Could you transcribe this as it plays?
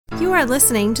You are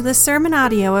listening to the sermon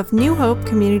audio of New Hope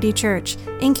Community Church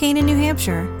in Canaan, New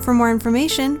Hampshire. For more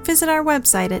information, visit our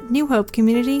website at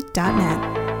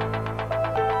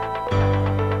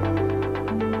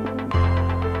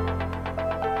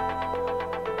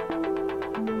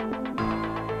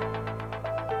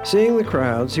Seeing the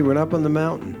crowds, he went up on the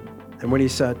mountain, and when he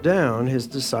sat down, his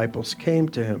disciples came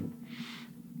to him.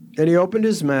 And he opened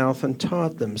his mouth and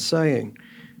taught them, saying,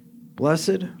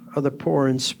 "Blessed are the poor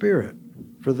in spirit,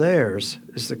 for theirs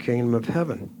is the kingdom of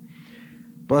heaven.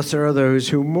 Blessed are those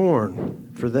who mourn,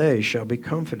 for they shall be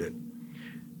comforted.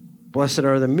 Blessed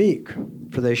are the meek,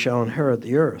 for they shall inherit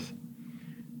the earth.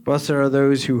 Blessed are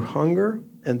those who hunger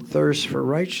and thirst for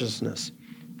righteousness,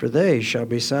 for they shall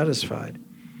be satisfied.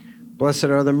 Blessed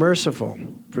are the merciful,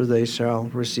 for they shall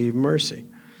receive mercy.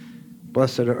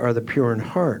 Blessed are the pure in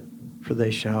heart, for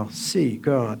they shall see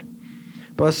God.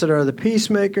 Blessed are the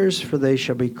peacemakers, for they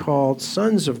shall be called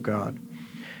sons of God.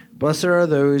 Blessed are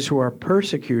those who are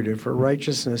persecuted for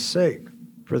righteousness' sake,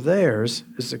 for theirs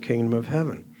is the kingdom of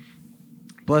heaven.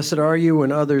 Blessed are you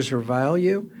when others revile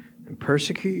you and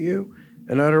persecute you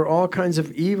and utter all kinds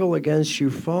of evil against you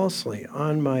falsely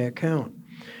on my account.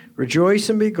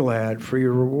 Rejoice and be glad, for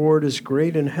your reward is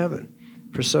great in heaven,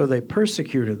 for so they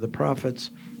persecuted the prophets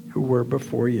who were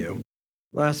before you."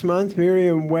 Last month,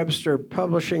 Merriam-Webster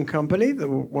Publishing Company, the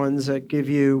ones that give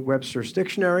you Webster's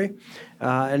Dictionary,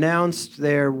 announced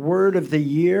their Word of the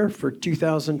Year for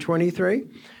 2023.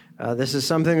 This is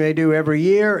something they do every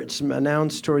year. It's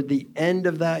announced toward the end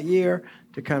of that year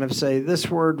to kind of say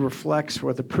this word reflects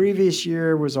what the previous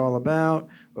year was all about,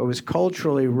 what was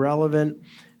culturally relevant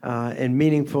and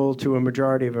meaningful to a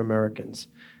majority of Americans.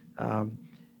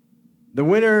 The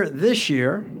winner this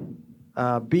year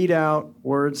beat out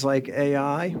words like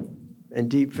AI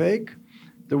and deepfake.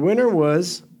 The winner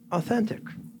was authentic.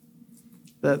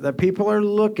 That people are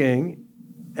looking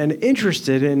and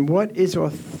interested in what is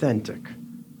authentic,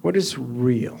 what is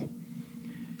real.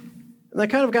 And that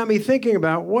kind of got me thinking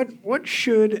about what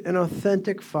should an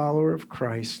authentic follower of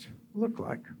Christ look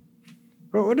like?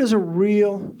 What does a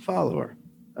real follower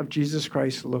of Jesus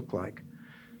Christ look like?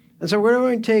 And so we're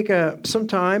going to take some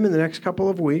time in the next couple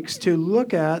of weeks to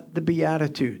look at the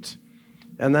Beatitudes.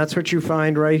 And that's what you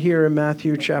find right here in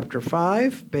Matthew chapter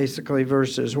 5. Basically,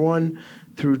 verses 1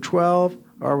 through 12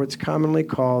 are what's commonly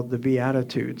called the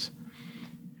Beatitudes.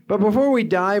 But before we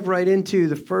dive right into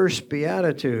the first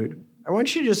Beatitude, I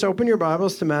want you to just open your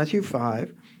Bibles to Matthew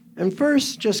 5 and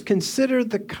first just consider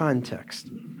the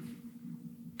context.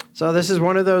 So this is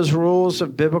one of those rules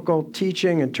of biblical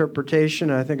teaching,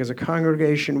 interpretation. I think as a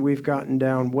congregation we've gotten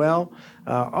down well.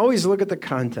 Always look at the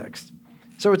context.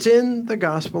 So it's in the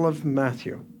Gospel of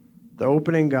Matthew, the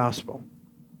opening Gospel.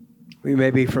 We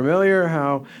may be familiar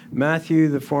how Matthew,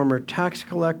 the former tax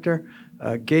collector,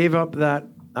 gave up that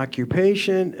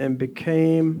occupation and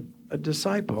became a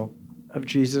disciple of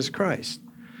Jesus Christ.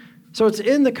 So it's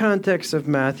in the context of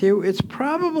Matthew. It's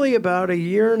probably about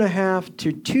 1.5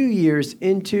 to 2 years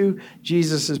into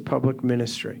Jesus' public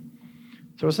ministry.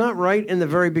 So it's not right in the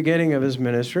very beginning of his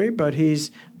ministry, but he's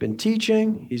been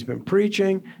teaching, he's been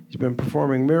preaching, he's been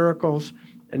performing miracles,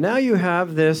 and now you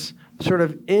have this sort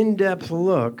of in-depth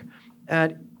look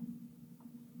at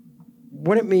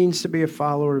what it means to be a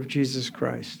follower of Jesus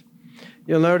Christ.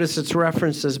 You'll notice it's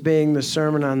referenced as being the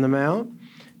Sermon on the Mount,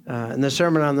 and the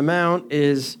Sermon on the Mount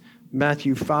is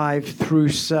Matthew 5 through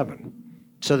 7.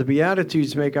 So the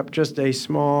Beatitudes make up just a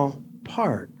small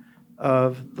part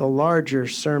of the larger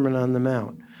Sermon on the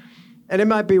Mount. And it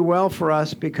might be well for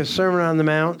us because Sermon on the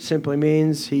Mount simply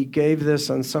means he gave this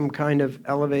on some kind of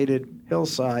elevated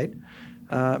hillside.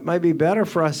 It might be better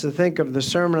for us to think of the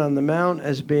Sermon on the Mount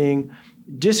as being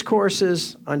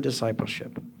discourses on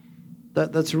discipleship.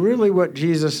 That's really what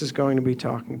Jesus is going to be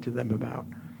talking to them about.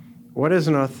 What does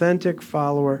an authentic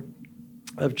follower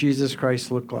of Jesus Christ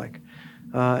look like?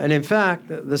 And in fact,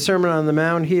 the Sermon on the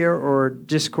Mount here, or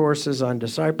discourses on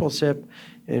discipleship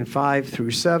in 5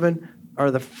 through 7, are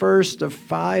the first of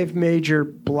 5 major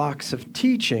blocks of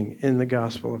teaching in the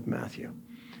Gospel of Matthew.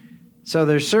 So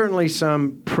there's certainly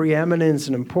some preeminence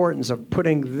and importance of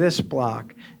putting this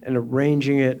block and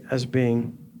arranging it as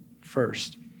being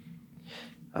first.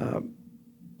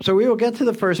 So we will get to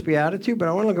the first Beatitude, but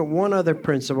I want to look at one other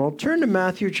principle. Turn to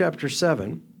Matthew chapter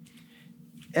 7.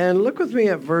 And look with me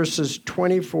at verses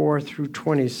 24 through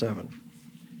 27.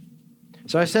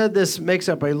 So I said this makes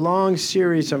up a long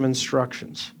series of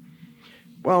instructions.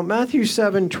 Well, Matthew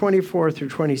 7, 24 through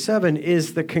 27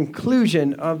 is the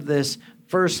conclusion of this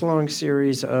first long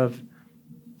series of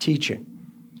teaching.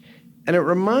 And it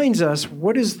reminds us,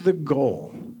 what is the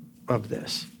goal of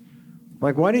this?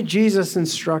 Like, why did Jesus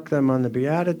instruct them on the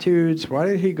Beatitudes? Why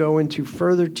did he go into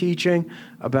further teaching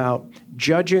about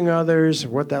judging others,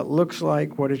 what that looks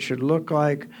like, what it should look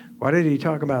like? Why did he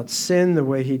talk about sin the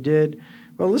way he did?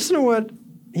 Well, listen to what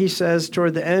he says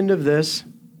toward the end of this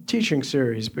teaching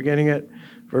series, beginning at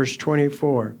verse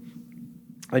 24.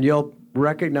 And you'll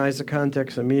recognize the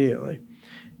context immediately.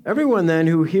 Everyone then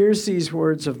who hears these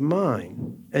words of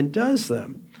mine and does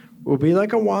them will be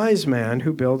like a wise man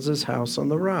who builds his house on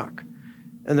the rock.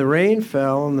 And the rain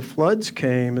fell, and the floods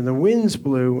came, and the winds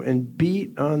blew and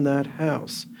beat on that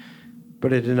house.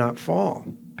 But it did not fall,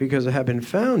 because it had been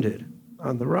founded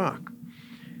on the rock.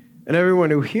 And everyone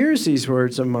who hears these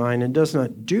words of mine and does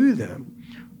not do them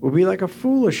will be like a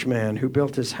foolish man who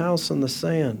built his house on the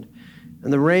sand.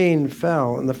 And the rain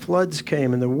fell, and the floods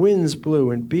came, and the winds blew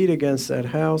and beat against that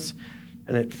house,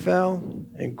 and it fell,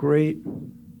 and great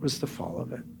was the fall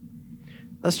of it.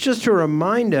 That's just to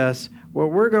remind us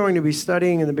what we're going to be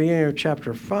studying in the beginning of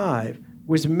chapter 5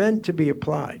 was meant to be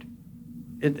applied.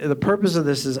 The purpose of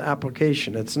this is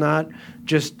application. It's not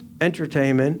just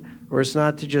entertainment, or it's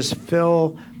not to just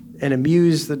fill and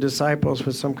amuse the disciples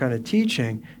with some kind of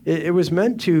teaching. It was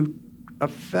meant to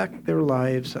affect their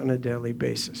lives on a daily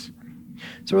basis.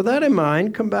 So with that in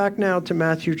mind, come back now to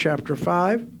Matthew chapter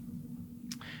 5.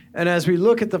 And as we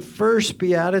look at the first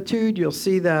beatitude, you'll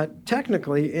see that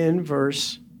technically in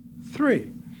verse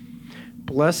 3.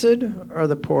 Blessed are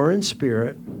the poor in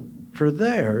spirit, for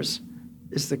theirs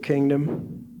is the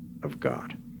kingdom of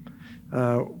God.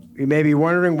 You may be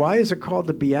wondering, why is it called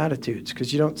the Beatitudes?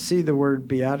 Because you don't see the word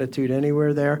beatitude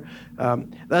anywhere there.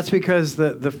 That's because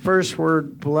the first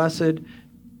word, blessed,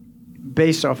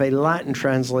 based off a Latin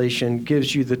translation,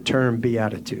 gives you the term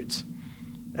Beatitudes.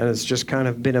 And it's just kind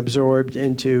of been absorbed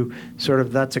into sort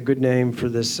of, that's a good name for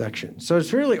this section. So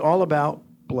it's really all about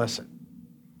blessed.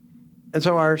 And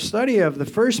so our study of the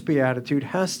first beatitude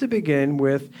has to begin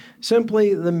with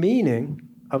simply the meaning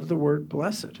of the word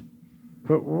blessed.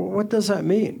 But what does that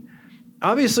mean?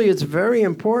 Obviously, it's very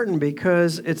important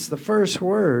because it's the first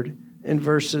word in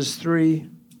verses 3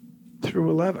 through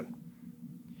 11.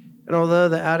 And although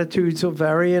the attitudes will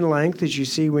vary in length, as you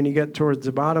see when you get towards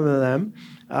the bottom of them,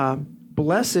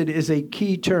 blessed is a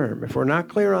key term. If we're not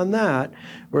clear on that,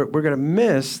 we're going to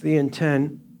miss the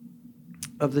intent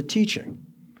of the teaching.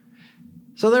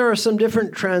 So there are some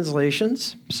different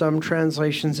translations. Some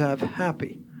translations have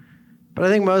happy. But I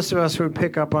think most of us would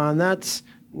pick up on that's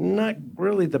not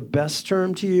really the best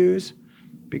term to use,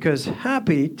 because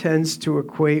happy tends to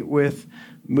equate with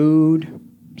mood,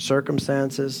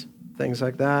 circumstances, things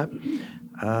like that.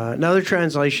 Another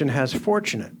translation has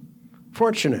fortunate.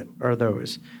 Fortunate are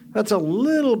those. That's a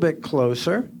little bit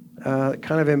closer. It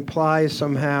kind of implies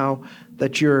somehow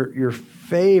that you're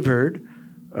favored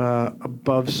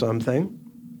above something.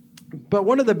 But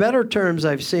one of the better terms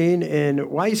I've seen in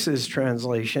Weiss's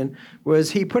translation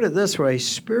was, he put it this way,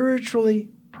 spiritually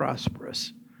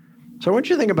prosperous. So I want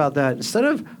you to think about that. Instead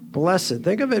of blessed,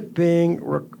 think of it being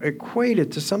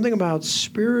equated to something about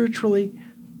spiritually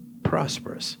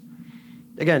prosperous.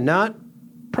 Again, not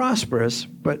prosperous,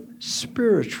 but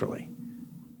spiritually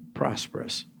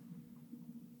prosperous.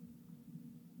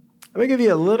 Let me give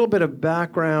you a little bit of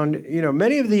background. You know,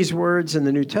 many of these words in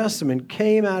the New Testament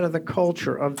came out of the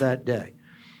culture of that day.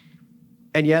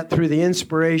 And yet, through the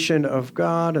inspiration of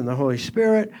God and the Holy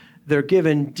Spirit, they're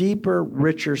given deeper,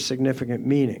 richer, significant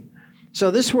meaning.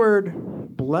 So this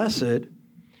word, blessed,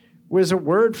 was a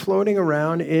word floating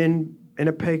around in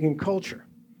a pagan culture.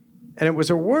 And it was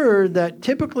a word that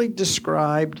typically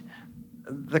described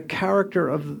the character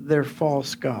of their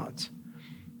false gods.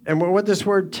 And what this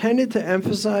word tended to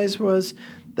emphasize was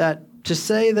that to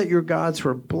say that your gods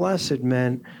were blessed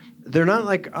meant they're not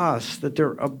like us, that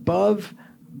they're above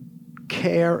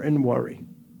care and worry,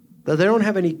 that they don't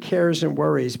have any cares and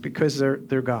worries because they're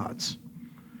gods.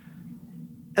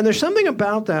 And there's something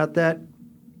about that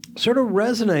sort of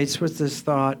resonates with this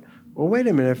thought, well, wait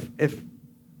a minute, if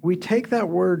we take that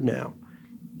word now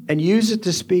and use it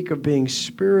to speak of being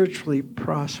spiritually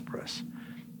prosperous,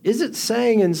 is it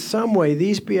saying in some way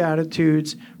these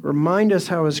Beatitudes remind us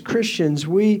how as Christians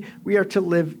we are to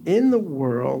live in the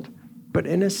world, but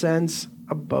in a sense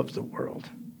above the world?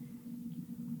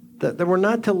 That we're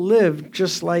not to live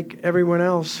just like everyone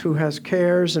else who has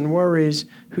cares and worries,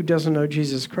 who doesn't know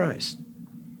Jesus Christ.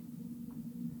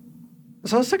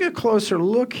 So let's take a closer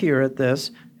look here at this,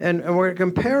 and we're going to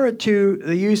compare it to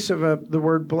the use of the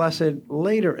word blessed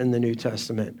later in the New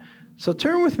Testament. So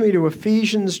turn with me to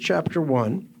Ephesians chapter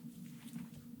 1.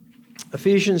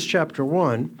 Ephesians chapter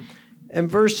 1 and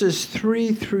verses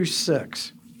 3 through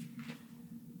 6.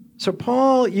 So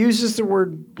Paul uses the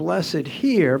word blessed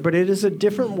here, but it is a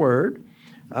different word.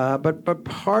 but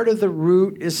part of the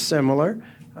root is similar.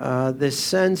 This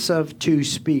sense of to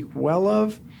speak well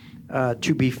of,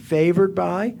 to be favored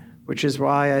by, which is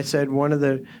why I said one of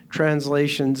the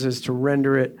translations is to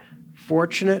render it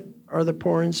fortunate are the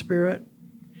poor in spirit.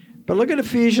 But look at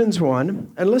Ephesians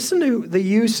 1 and listen to the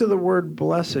use of the word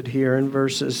blessed here in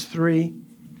verses 3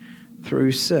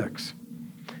 through 6.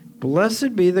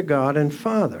 Blessed be the God and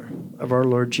Father of our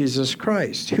Lord Jesus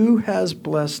Christ, who has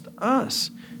blessed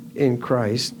us in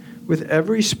Christ with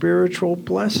every spiritual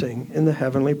blessing in the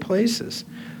heavenly places,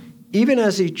 even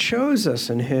as he chose us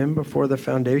in him before the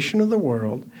foundation of the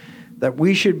world, that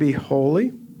we should be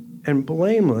holy and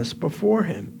blameless before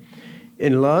him.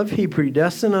 In love, he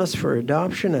predestined us for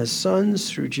adoption as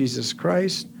sons through Jesus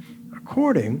Christ,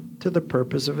 according to the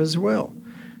purpose of his will,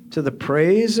 to the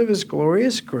praise of his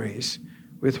glorious grace,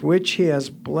 with which he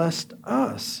has blessed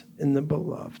us in the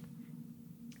beloved.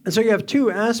 And so you have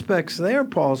two aspects there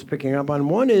Paul's picking up on.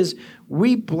 One is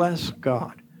we bless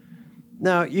God.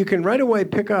 Now, you can right away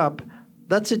pick up,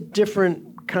 that's a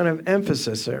different kind of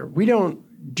emphasis there. We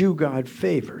don't do God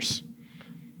favors.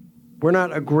 We're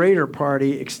not a greater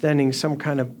party extending some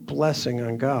kind of blessing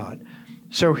on God.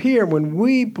 So here, when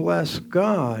we bless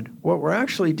God, what we're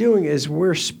actually doing is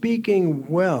we're speaking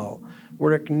well.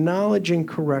 We're acknowledging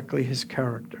correctly his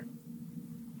character.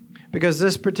 Because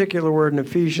this particular word in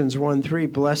Ephesians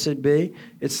 1:3, blessed be,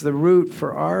 it's the root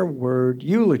for our word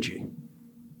eulogy.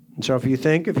 And so if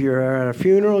you're at a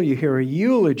funeral, you hear a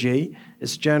eulogy,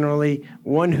 it's generally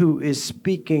one who is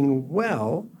speaking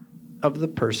well of the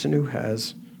person who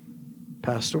has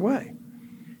passed away.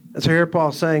 And so here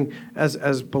Paul's saying,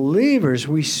 as believers,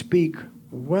 we speak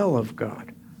well of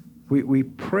God. We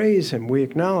praise him, we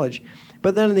acknowledge.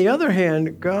 But then on the other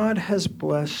hand, God has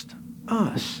blessed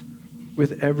us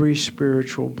with every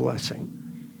spiritual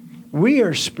blessing. We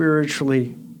are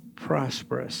spiritually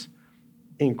prosperous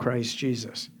in Christ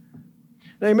Jesus.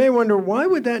 Now you may wonder, why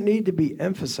would that need to be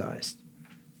emphasized?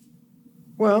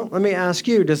 Well, let me ask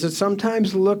you, does it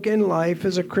sometimes look in life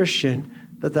as a Christian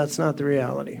that that's not the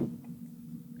reality?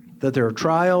 That there are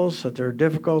trials, that there are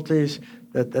difficulties,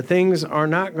 that the things are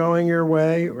not going your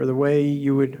way or the way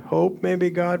you would hope maybe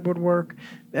God would work,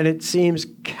 and it seems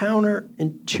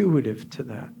counterintuitive to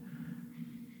that.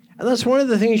 And that's one of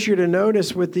the things you're to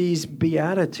notice with these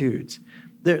Beatitudes.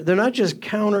 They're not just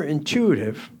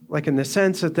counterintuitive, like in the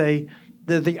sense that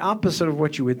they're the opposite of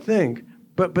what you would think,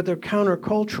 but they're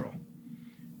countercultural.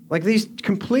 Like these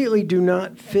completely do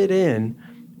not fit in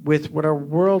with what our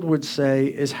world would say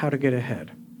is how to get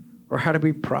ahead, or how to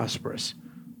be prosperous,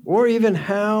 or even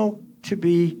how to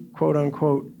be, quote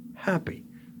unquote, happy,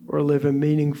 or live a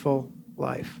meaningful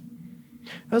life.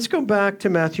 Let's go back to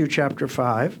Matthew chapter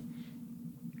 5.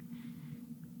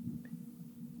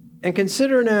 And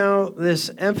consider now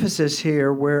this emphasis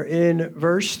here where in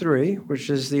verse 3, which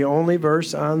is the only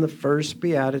verse on the first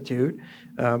beatitude,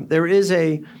 there is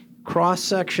a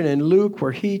cross-section in Luke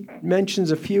where he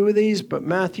mentions a few of these, but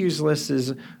Matthew's list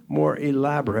is more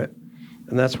elaborate,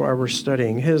 and that's why we're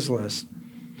studying his list.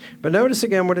 But notice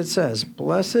again what it says,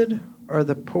 blessed are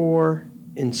the poor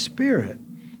in spirit,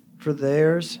 for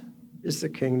theirs is the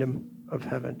kingdom of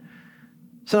heaven.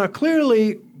 So now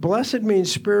clearly, blessed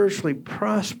means spiritually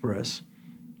prosperous,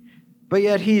 but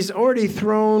yet he's already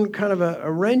thrown kind of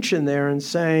a wrench in there and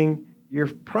saying, you're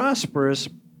prosperous,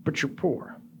 but you're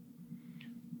poor.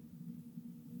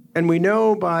 And we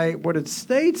know by what it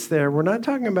states there, we're not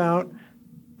talking about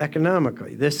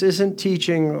economically. This isn't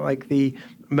teaching like the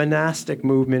monastic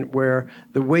movement where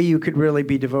the way you could really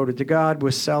be devoted to God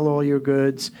was sell all your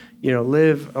goods,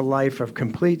 live a life of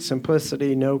complete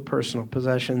simplicity, no personal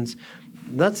possessions.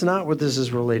 That's not what this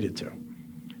is related to.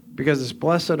 Because it's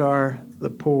blessed are the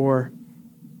poor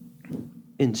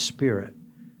in spirit.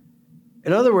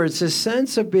 In other words, this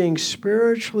sense of being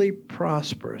spiritually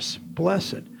prosperous,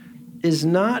 blessed, is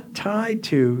not tied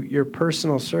to your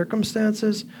personal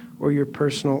circumstances or your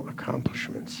personal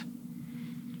accomplishments.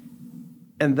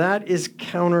 And that is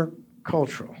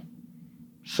countercultural.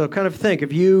 So kind of think,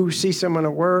 if you see someone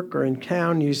at work or in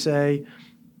town, you say,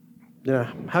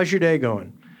 how's your day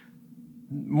going?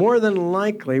 More than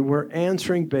likely, we're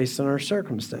answering based on our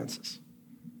circumstances.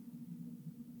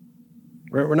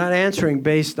 We're not answering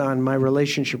based on my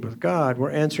relationship with God.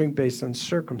 We're answering based on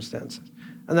circumstances.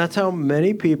 And that's how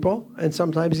many people, and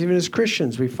sometimes even as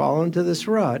Christians, we fall into this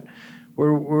rut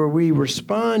where we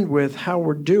respond with how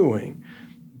we're doing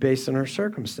based on our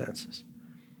circumstances,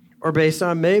 or based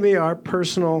on maybe our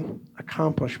personal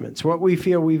accomplishments, what we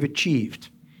feel we've achieved,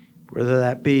 whether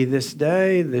that be this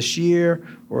day, this year,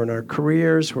 or in our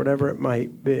careers, whatever it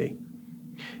might be.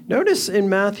 Notice in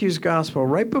Matthew's gospel,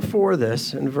 right before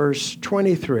this, in verse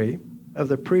 23, of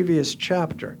the previous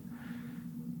chapter.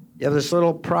 You have this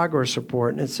little progress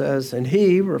report, and it says, and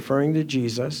he, referring to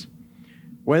Jesus,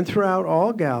 went throughout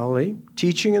all Galilee,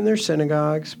 teaching in their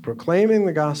synagogues, proclaiming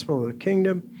the gospel of the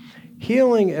kingdom,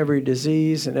 healing every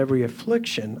disease and every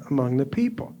affliction among the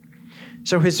people.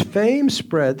 So his fame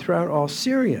spread throughout all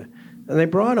Syria, and they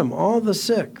brought him all the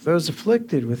sick, those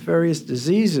afflicted with various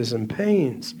diseases and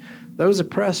pains, those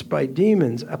oppressed by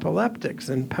demons, epileptics,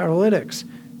 and paralytics,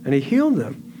 and he healed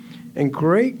them. And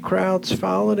great crowds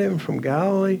followed him from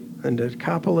Galilee and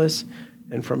Decapolis,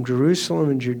 and from Jerusalem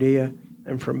and Judea,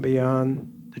 and from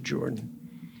beyond the Jordan.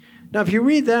 Now, if you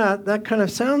read that, that kind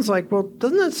of sounds like, well,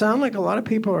 doesn't that sound like a lot of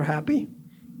people are happy?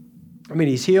 I mean,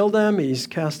 he's healed them, he's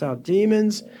cast out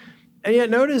demons, and yet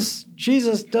notice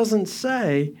Jesus doesn't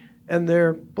say, and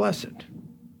they're blessed.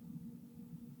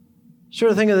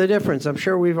 Sort of think of the difference. I'm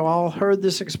sure we've all heard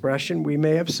this expression. We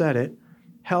may have said it.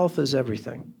 Health is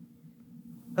everything.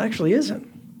 It actually isn't.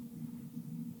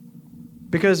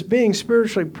 Because being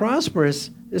spiritually prosperous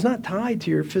is not tied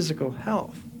to your physical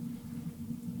health.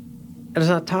 And it's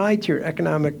not tied to your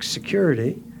economic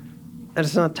security. And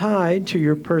it's not tied to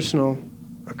your personal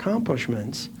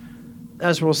accomplishments.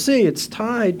 As we'll see, it's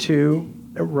tied to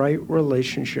a right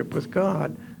relationship with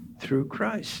God through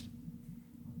Christ.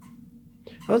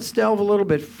 Let's delve a little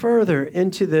bit further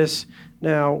into this.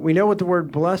 Now, we know what the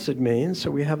word blessed means,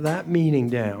 so we have that meaning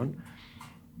down.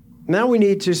 Now we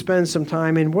need to spend some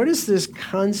time in what is this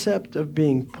concept of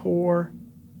being poor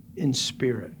in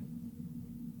spirit?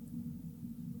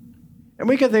 And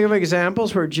we can think of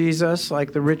examples where Jesus,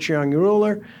 like the rich young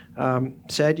ruler,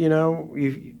 said,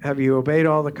 have you obeyed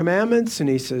all the commandments? And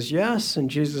he says, yes. And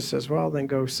Jesus says, well, then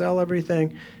go sell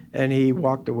everything. And he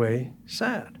walked away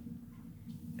sad.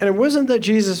 And it wasn't that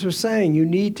Jesus was saying you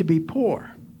need to be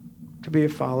poor to be a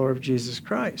follower of Jesus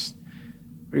Christ.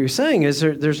 What he was saying is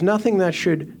there's nothing that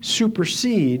should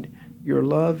supersede your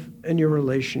love and your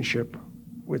relationship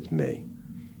with me.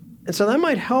 And so that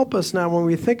might help us now when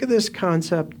we think of this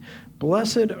concept,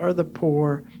 blessed are the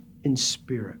poor in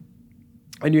spirit.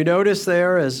 And you notice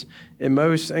there, as in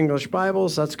most English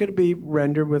Bibles, that's going to be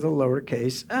rendered with a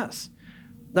lowercase s.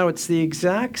 Now, it's the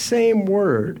exact same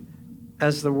word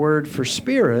as the word for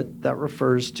spirit that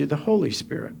refers to the Holy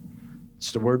Spirit.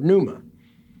 It's the word pneuma.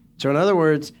 So in other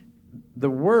words, the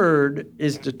word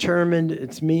is determined,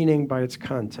 its meaning, by its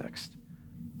context.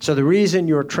 So the reason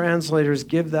your translators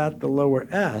give that the lower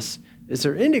s is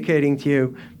they're indicating to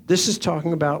you this is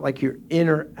talking about like your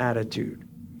inner attitude,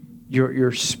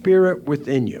 your spirit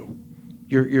within you,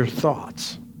 your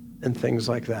thoughts and things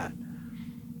like that.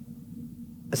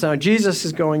 So Jesus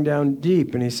is going down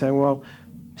deep and he's saying, well,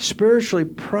 spiritually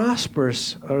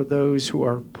prosperous are those who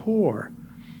are poor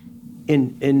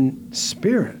in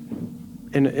spirit,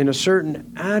 in a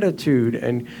certain attitude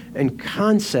and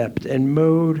concept and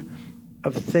mode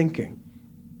of thinking.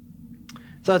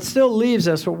 So that still leaves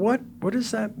us, well, what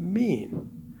does that mean?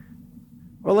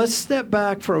 Well, let's step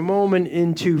back for a moment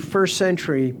into first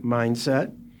century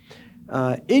mindset.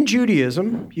 In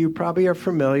Judaism, you probably are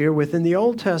familiar with, in the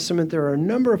Old Testament, there are a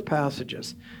number of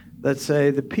passages that say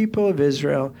the people of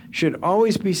Israel should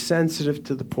always be sensitive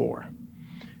to the poor.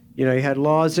 You had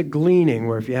laws of gleaning,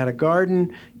 where if you had a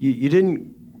garden, you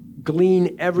didn't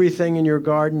glean everything in your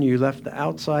garden. You left the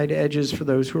outside edges for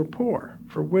those who are poor,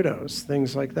 for widows,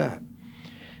 things like that.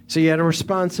 So you had a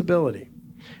responsibility.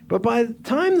 But by the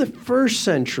time the first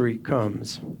century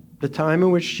comes, the time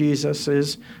in which Jesus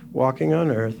is walking on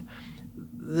earth,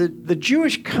 the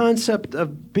Jewish concept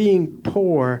of being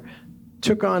poor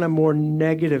took on a more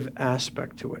negative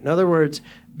aspect to it. In other words,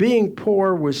 being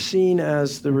poor was seen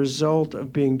as the result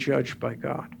of being judged by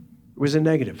God. It was a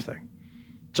negative thing.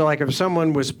 So like if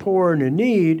someone was poor and in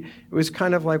need, it was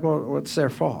kind of like, well, what's their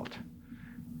fault?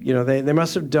 They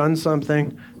must have done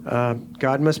something.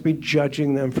 God must be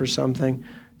judging them for something.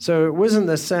 So it wasn't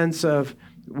the sense of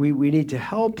we need to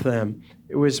help them.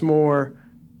 It was more,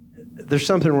 there's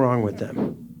something wrong with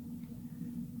them.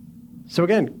 So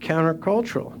again,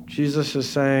 countercultural. Jesus is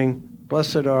saying,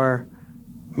 blessed are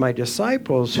my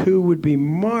disciples who would be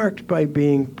marked by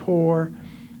being poor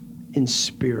in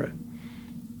spirit.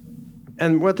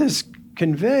 And what this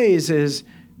conveys is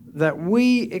that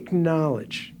we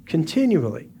acknowledge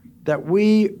continually that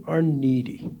we are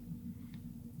needy,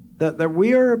 that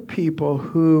we are a people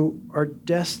who are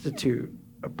destitute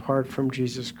apart from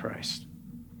Jesus Christ.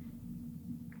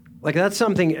 Like that's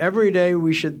something every day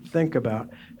we should think about,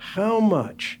 how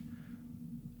much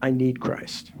I need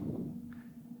Christ.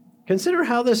 Consider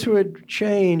how this would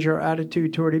change our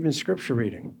attitude toward even scripture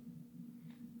reading.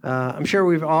 I'm sure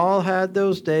we've all had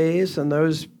those days and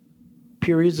those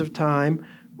periods of time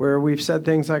where we've said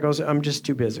things like, I'm just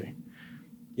too busy.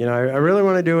 I really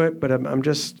want to do it, but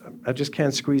I just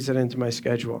can't squeeze it into my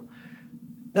schedule.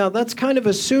 Now, that's kind of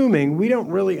assuming we don't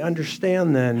really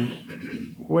understand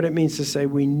then what it means to say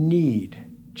we need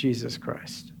Jesus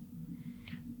Christ.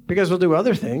 Because we'll do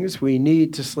other things. We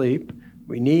need to sleep.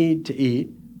 We need to eat.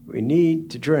 We need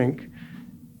to drink.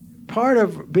 Part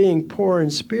of being poor in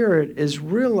spirit is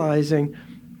realizing,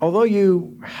 although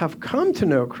you have come to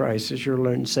know Christ as your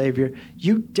Lord and Savior,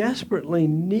 you desperately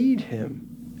need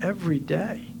him every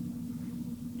day,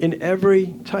 in every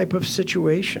type of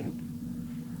situation.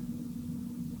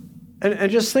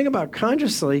 And just think about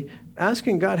consciously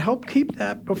asking God, help keep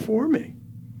that before me.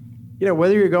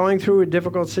 Whether you're going through a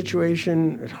difficult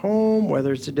situation at home,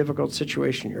 whether it's a difficult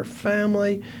situation in your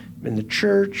family, in the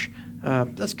church,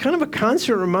 that's kind of a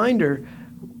constant reminder.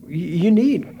 You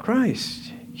need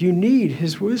Christ. You need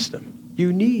his wisdom.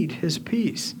 You need his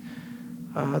peace.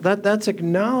 That's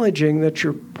acknowledging that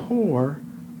you're poor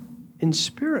in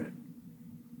spirit.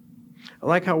 I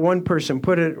like how one person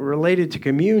put it related to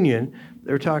communion.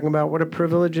 They were talking about what a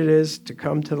privilege it is to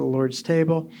come to the Lord's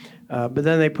table. But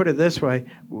then they put it this way.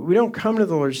 We don't come to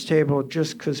the Lord's table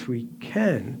just because we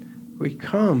can. We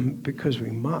come because we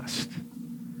must.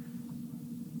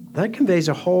 That conveys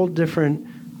a whole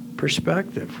different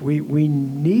perspective. We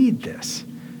need this.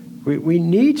 We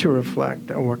need to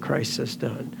reflect on what Christ has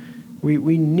done.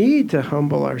 We need to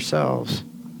humble ourselves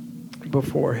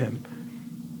before him.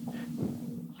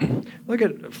 Look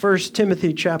at 1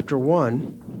 Timothy chapter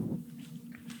 1.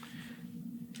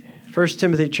 1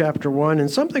 Timothy chapter 1, and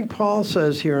something Paul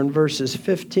says here in verses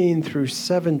 15 through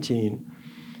 17,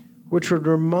 which would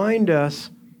remind us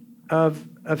of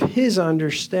his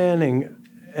understanding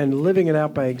and living it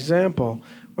out by example,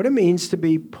 what it means to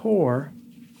be poor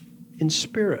in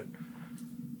spirit.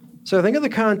 So think of the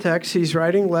context. He's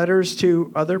writing letters to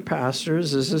other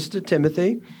pastors. This is to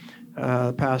Timothy,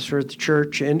 pastor at the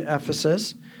church in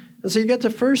Ephesus. And so you get to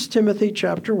 1 Timothy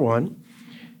chapter 1.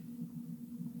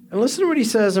 And listen to what he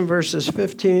says in verses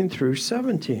 15 through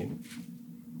 17.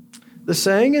 The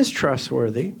saying is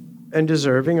trustworthy and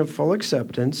deserving of full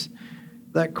acceptance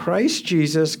that Christ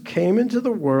Jesus came into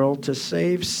the world to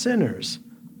save sinners,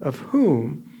 of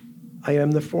whom I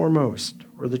am the foremost,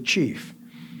 or the chief.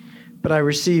 But I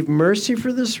receive mercy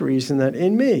for this reason, that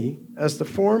in me, as the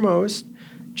foremost,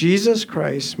 Jesus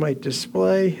Christ might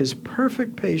display his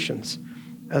perfect patience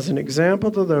as an example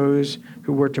to those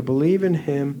who were to believe in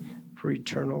him for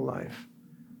eternal life.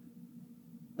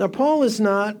 Now, Paul is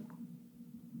not,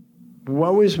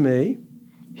 woe is me.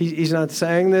 He's not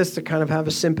saying this to kind of have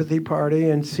a sympathy party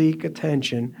and seek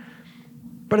attention.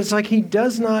 But it's like he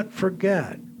does not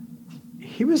forget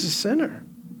he was a sinner.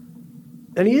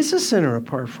 And he is a sinner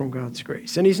apart from God's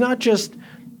grace. And he's not just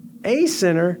a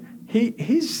sinner,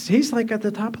 he's like at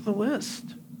the top of the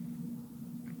list.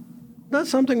 That's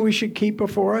something we should keep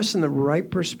before us in the right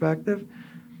perspective.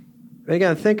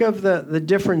 Again, think of the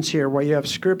difference here where you have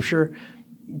Scripture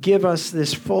give us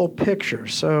this full picture.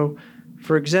 So,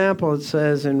 for example, it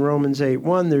says in Romans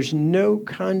 8:1, there's no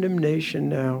condemnation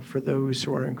now for those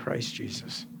who are in Christ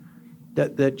Jesus.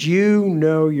 That you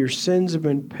know your sins have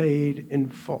been paid in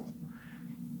full.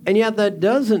 And yet that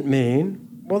doesn't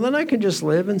mean, well, then I can just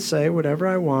live and say whatever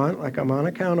I want, like I'm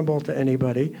unaccountable to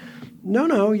anybody.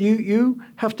 No, you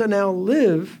have to now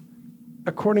live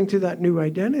according to that new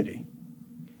identity.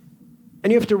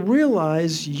 And you have to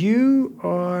realize you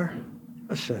are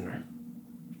a sinner.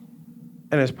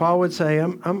 And as Paul would say,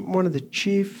 I'm one of the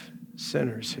chief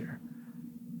sinners here.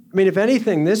 I mean, if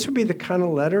anything, this would be the kind of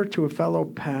letter to a fellow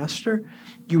pastor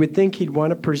you would think he'd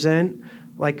want to present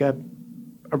like a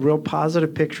real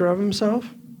positive picture of himself.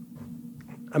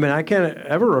 I mean, I can't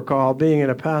ever recall being in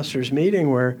a pastor's meeting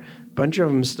where a bunch of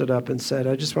them stood up and said,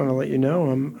 I just want to let you know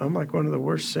I'm like one of the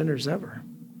worst sinners ever.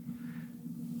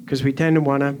 Because we tend to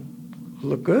want to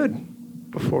look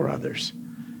good before others.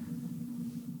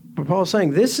 But Paul's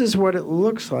saying this is what it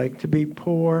looks like to be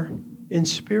poor in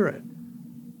spirit.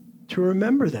 To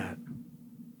remember that.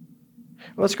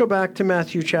 Let's go back to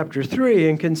Matthew chapter 3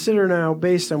 and consider now,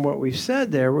 based on what we've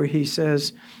said there, where he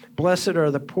says, blessed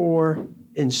are the poor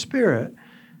in spirit,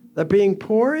 that being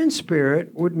poor in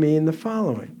spirit would mean the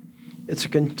following. It's a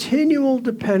continual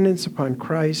dependence upon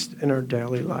Christ in our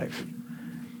daily life.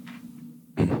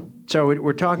 So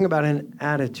we're talking about an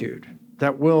attitude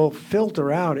that will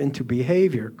filter out into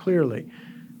behavior, clearly.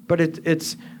 But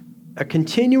it's a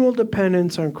continual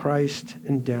dependence on Christ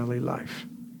in daily life.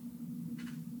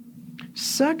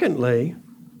 Secondly,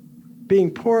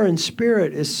 being poor in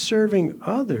spirit is serving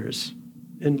others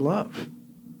in love.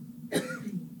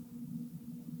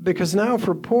 Because now if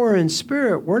we're poor in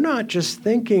spirit, we're not just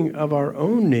thinking of our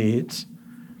own needs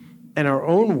and our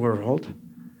own world,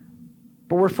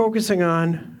 but we're focusing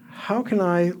on how can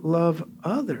I love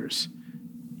others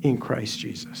in Christ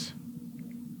Jesus.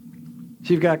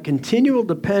 So you've got continual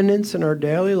dependence in our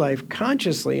daily life,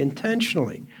 consciously,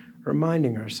 intentionally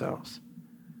reminding ourselves.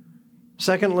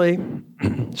 Secondly,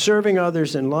 serving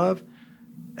others in love,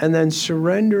 and then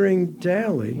surrendering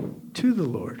daily to the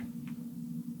Lord.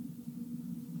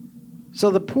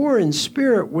 So the poor in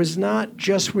spirit was not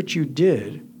just what you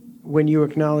did when you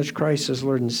acknowledged Christ as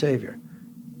Lord and Savior.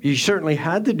 You certainly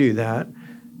had to do that,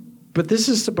 but this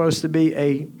is supposed to be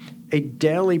a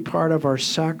daily part of our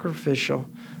sacrificial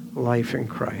life in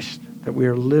Christ, that we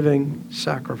are living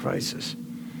sacrifices.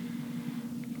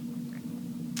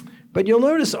 But you'll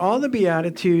notice all the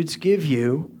Beatitudes give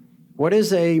you what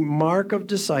is a mark of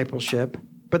discipleship,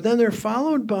 but then they're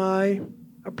followed by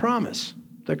a promise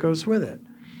that goes with it.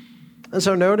 And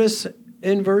so notice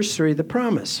in verse 3 the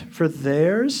promise, for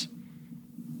theirs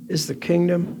is the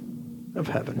kingdom of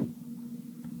heaven.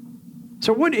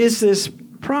 So what is this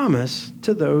promise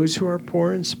to those who are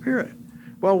poor in spirit?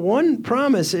 Well, one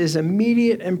promise is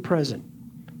immediate and present,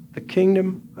 the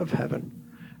kingdom of heaven.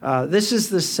 This is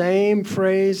the same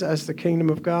phrase as the kingdom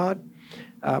of God,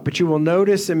 but you will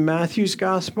notice in Matthew's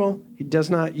gospel, he does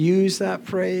not use that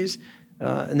phrase,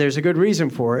 and there's a good reason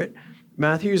for it.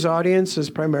 Matthew's audience is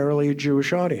primarily a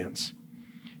Jewish audience.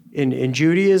 In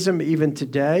Judaism, even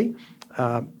today,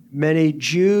 many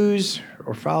Jews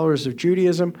or followers of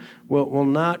Judaism will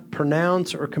not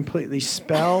pronounce or completely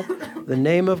spell the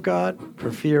name of God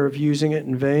for fear of using it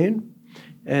in vain,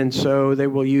 and so they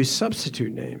will use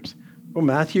substitute names. Well,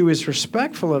 Matthew is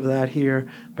respectful of that here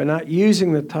by not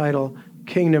using the title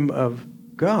Kingdom of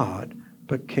God,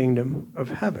 but Kingdom of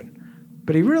Heaven.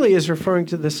 But he really is referring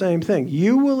to the same thing.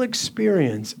 You will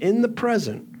experience in the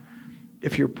present,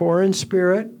 if you're poor in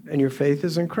spirit and your faith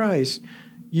is in Christ,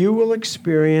 you will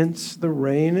experience the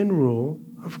reign and rule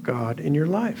of God in your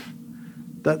life.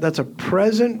 That's a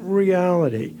present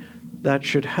reality that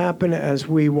should happen as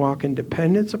we walk in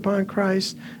dependence upon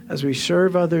Christ, as we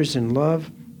serve others in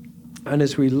love, and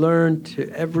as we learn to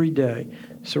every day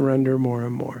surrender more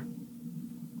and more.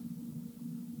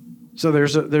 So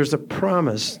there's a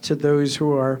promise to those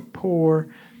who are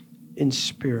poor in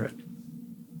spirit.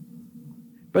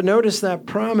 But notice that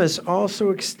promise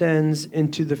also extends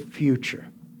into the future.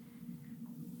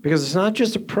 Because it's not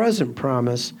just a present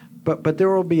promise, but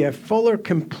there will be a fuller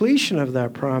completion of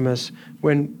that promise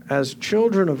when, as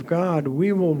children of God,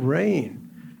 we will reign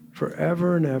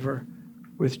forever and ever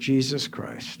with Jesus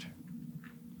Christ.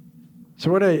 So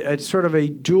what a sort of a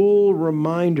dual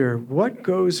reminder. What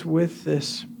goes with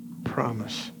this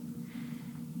promise?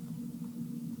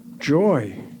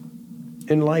 Joy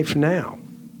in life now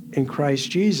in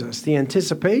Christ Jesus. The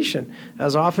anticipation,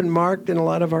 as often marked in a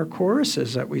lot of our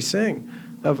choruses that we sing,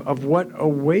 of what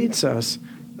awaits us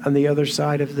on the other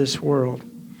side of this world.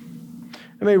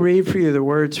 Let me read for you the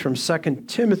words from 2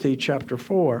 Timothy chapter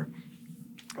 4.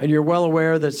 And you're well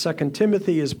aware that 2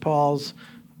 Timothy is Paul's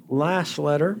last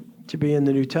letter to be in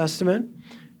the New Testament.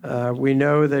 We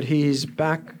know that he's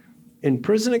back in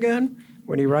prison again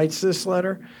when he writes this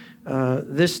letter.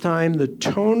 This time, the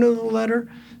tone of the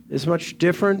letter is much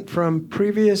different from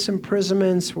previous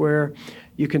imprisonments, where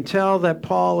you can tell that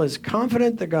Paul is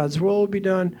confident that God's will be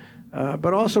done,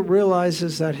 but also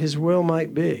realizes that his will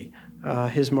might be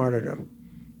his martyrdom.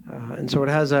 And so it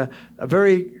has a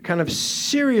very kind of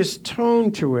serious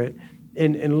tone to it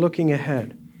in looking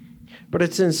ahead. But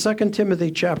it's in 2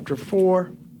 Timothy chapter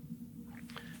 4.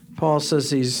 Paul says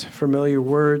these familiar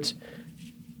words,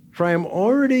 for I am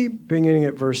already, beginning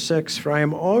at verse 6, for I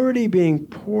am already being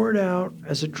poured out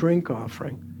as a drink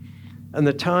offering, and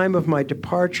the time of my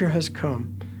departure has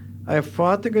come. I have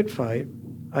fought the good fight.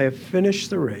 I have finished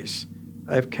the race.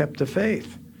 I have kept the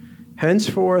faith.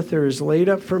 Henceforth there is laid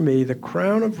up for me the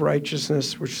crown of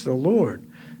righteousness, which the Lord,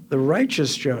 the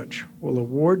righteous judge, will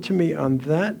award to me on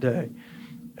that day,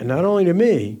 and not only to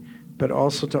me, but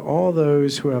also to all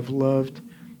those who have loved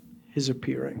his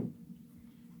appearing.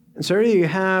 And so you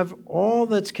have all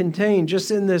that's contained just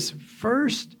in this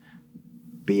first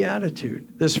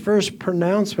beatitude, this first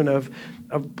pronouncement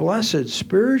of blessed,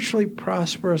 spiritually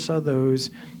prosperous are those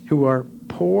who are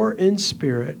poor in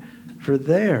spirit, for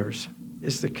theirs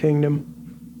is the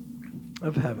kingdom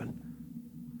of heaven.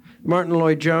 Martin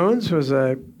Lloyd-Jones was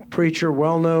a preacher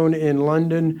well known in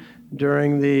London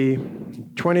during the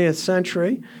 20th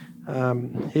century.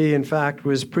 He, in fact,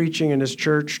 was preaching in his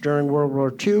church during World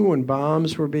War II when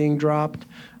bombs were being dropped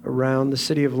around the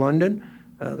city of London.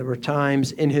 There were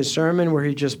times in his sermon where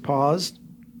he just paused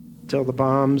till the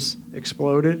bombs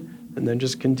exploded and then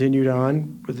just continued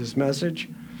on with his message.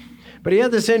 But he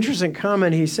had this interesting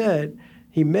comment. He said,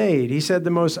 He said the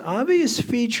most obvious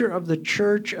feature of the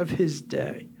church of his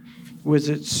day was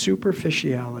its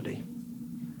superficiality.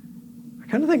 I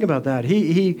kind of think about that.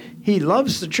 He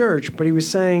loves the church, but he was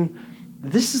saying,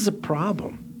 this is a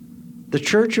problem. The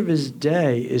church of his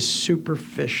day is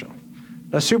superficial.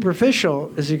 Now,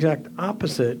 superficial is the exact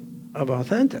opposite of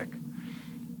authentic.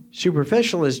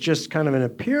 Superficial is just kind of an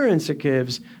appearance it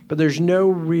gives, but there's no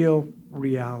real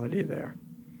reality there.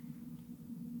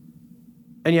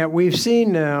 And yet we've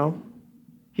seen now,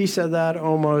 he said that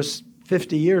almost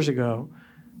 50 years ago,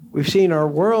 we've seen our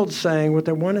world saying what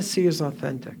they want to see is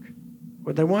authentic.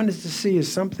 What they want us to see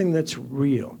is something that's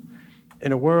real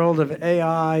in a world of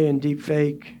AI and deep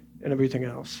fake and everything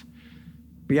else.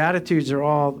 Beatitudes are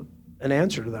all an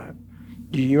answer to that.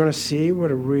 Do you want to see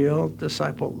what a real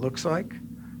disciple looks like?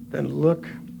 Then look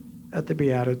at the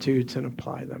Beatitudes and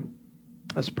apply them.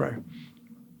 Let's pray.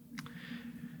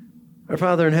 Our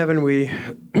Father in heaven, we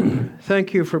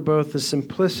thank you for both the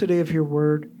simplicity of your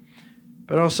word,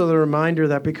 but also the reminder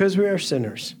that because we are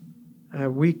sinners,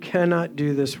 we cannot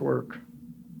do this work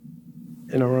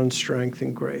in our own strength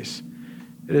and grace.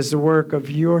 It is the work of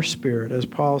your Spirit, as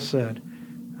Paul said.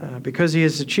 Because he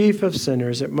is the chief of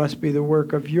sinners, it must be the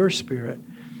work of your Spirit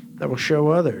that will show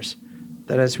others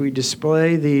that as we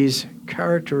display these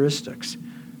characteristics,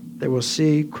 they will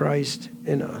see Christ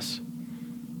in us.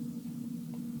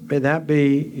 May that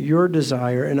be your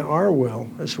desire and our will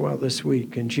as well this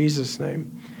week. In Jesus'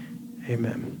 name,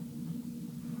 amen.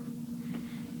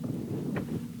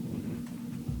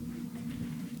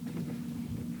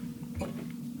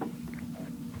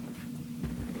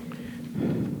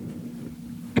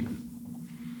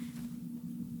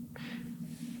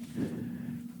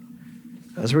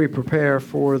 As we prepare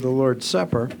for the Lord's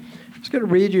Supper, I'm just going to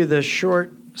read you this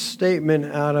short statement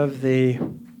out of the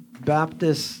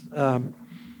Baptist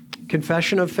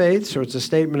Confession of Faith. So it's a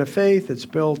statement of faith. It's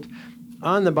built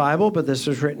on the Bible, but this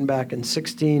was written back in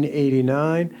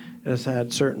 1689. It has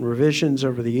had certain revisions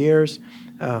over the years.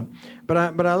 But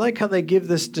I like how they give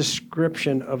this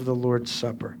description of the Lord's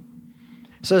Supper.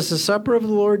 It says, the supper of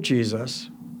the Lord Jesus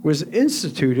was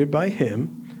instituted by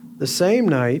him the same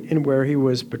night in where he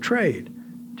was betrayed,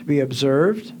 to be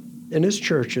observed in his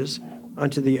churches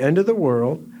unto the end of the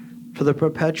world for the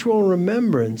perpetual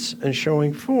remembrance and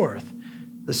showing forth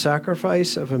the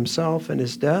sacrifice of himself and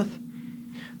his death,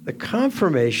 the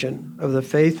confirmation of the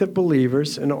faith of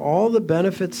believers and all the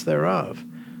benefits thereof,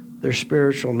 their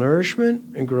spiritual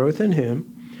nourishment and growth in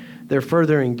him, their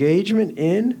further engagement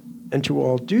in and to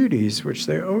all duties which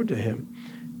they owe to him,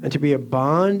 and to be a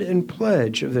bond and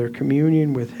pledge of their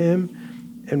communion with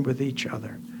him and with each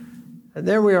other. And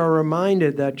there we are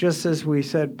reminded that just as we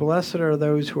said, blessed are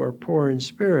those who are poor in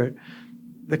spirit,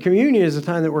 the communion is a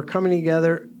time that we're coming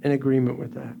together in agreement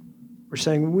with that. We're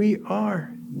saying we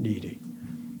are needy.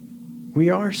 We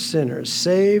are sinners,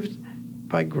 saved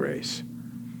by grace.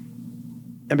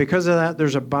 And because of that,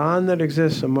 there's a bond that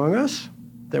exists among us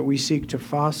that we seek to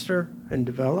foster and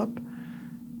develop.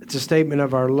 It's a statement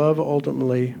of our love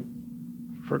ultimately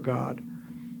for God.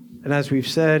 And as we've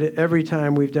said, every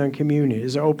time we've done communion, it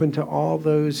is open to all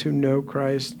those who know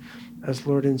Christ as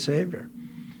Lord and Savior.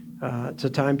 It's a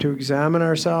time to examine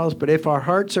ourselves, but if our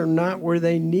hearts are not where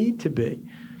they need to be,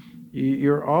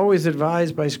 you're always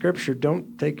advised by Scripture,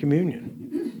 don't take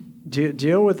communion.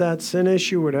 Deal with that sin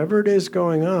issue, whatever it is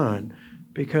going on,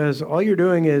 because all you're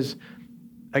doing is,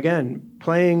 again,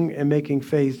 playing and making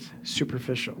faith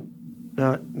superficial,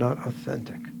 not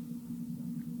authentic.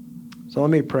 So let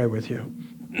me pray with you.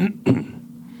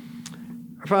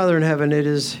 Our Father in heaven, it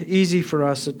is easy for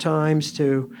us at times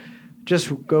to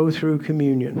just go through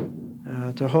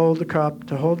communion, to hold the cup,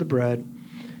 to hold the bread,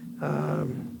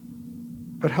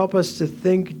 but help us to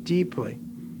think deeply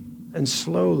and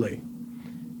slowly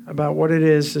about what it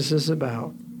is this is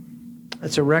about.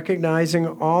 It's a recognizing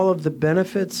all of the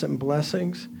benefits and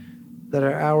blessings that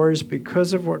are ours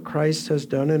because of what Christ has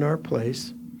done in our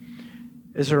place.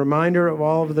 It's a reminder of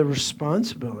all of the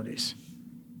responsibilities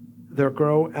that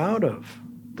grow out of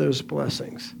those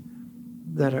blessings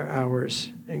that are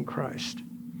ours in Christ.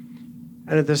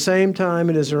 And at the same time,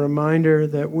 it is a reminder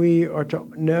that we are to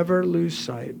never lose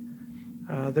sight,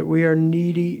 that we are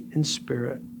needy in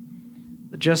spirit.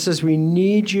 That just as we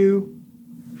need you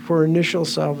for initial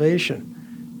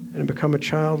salvation and become a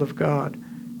child of God,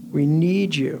 we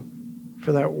need you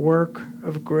for that work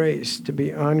of grace to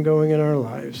be ongoing in our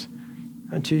lives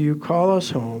until you call us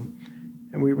home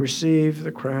and we receive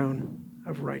the crown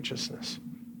of righteousness.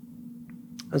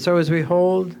 And so as we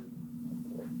hold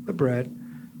the bread,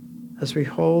 as we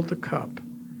hold the cup,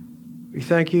 we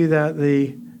thank you that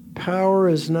the power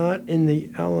is not in the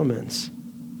elements,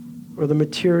 or the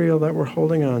material that we're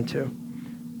holding on to,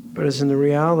 but is in the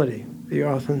reality, the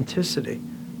authenticity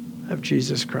of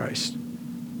Jesus Christ.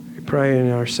 We pray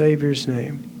in our Savior's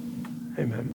name. Amen.